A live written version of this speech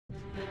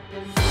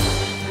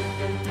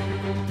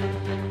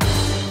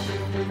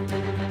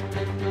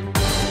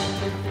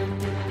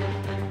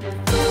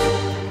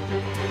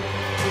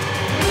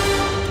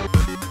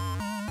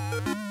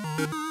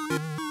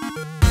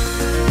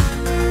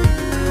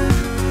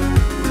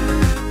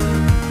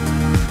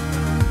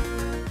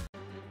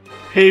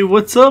Hey,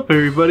 what's up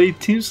everybody?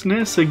 Team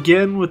SNES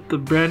again with the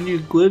brand new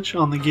glitch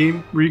on the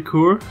game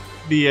ReCore,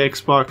 the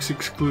Xbox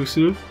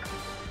exclusive.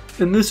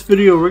 In this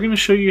video we're going to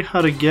show you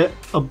how to get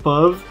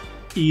above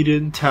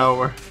Eden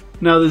Tower.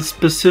 Now this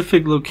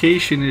specific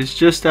location is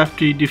just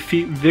after you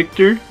defeat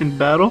Victor in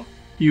battle.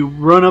 You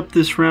run up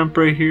this ramp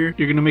right here,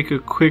 you're going to make a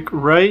quick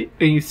right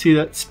and you see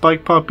that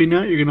spike popping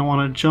out. You're going to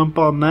want to jump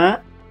on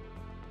that.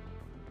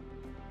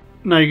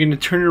 Now you're going to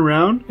turn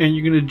around and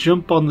you're going to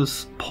jump on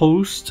this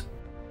post.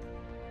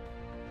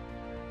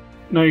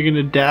 Now you're going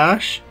to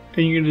dash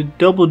and you're going to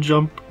double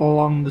jump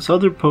along this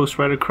other post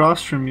right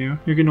across from you.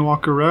 You're going to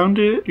walk around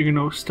it, you're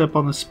going to step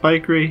on the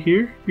spike right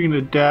here, you're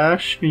going to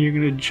dash and you're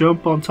going to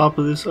jump on top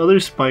of this other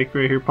spike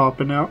right here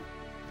popping out.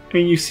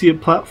 And you see a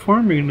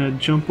platform, you're going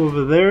to jump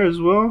over there as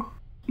well.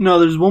 Now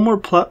there's one more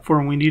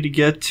platform we need to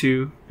get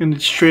to and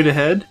it's straight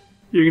ahead.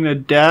 You're going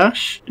to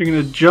dash, you're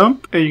going to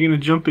jump and you're going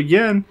to jump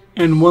again.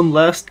 And one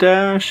last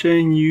dash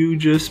and you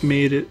just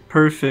made it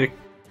perfect.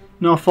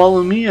 Now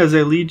follow me as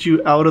I lead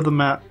you out of the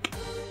map.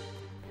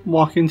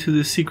 Walk into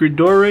the secret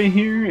door right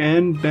here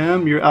and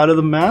bam, you're out of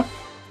the map.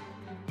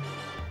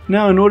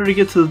 Now in order to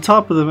get to the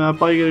top of the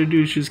map, all you gotta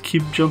do is just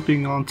keep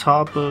jumping on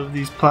top of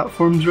these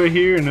platforms right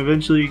here and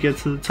eventually you get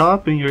to the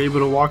top and you're able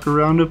to walk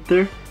around up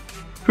there.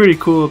 Pretty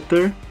cool up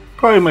there.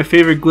 Probably my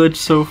favorite glitch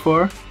so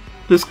far.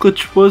 This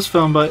glitch was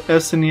found by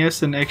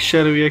SNES and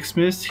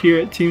xShAdOwYxMiSt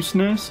here at Team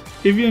SNES.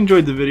 If you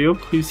enjoyed the video,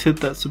 please hit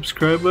that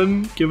subscribe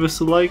button, give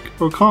us a like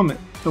or comment,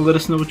 and let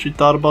us know what you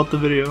thought about the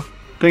video.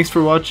 Thanks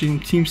for watching.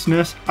 Team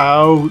SNES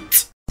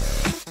out.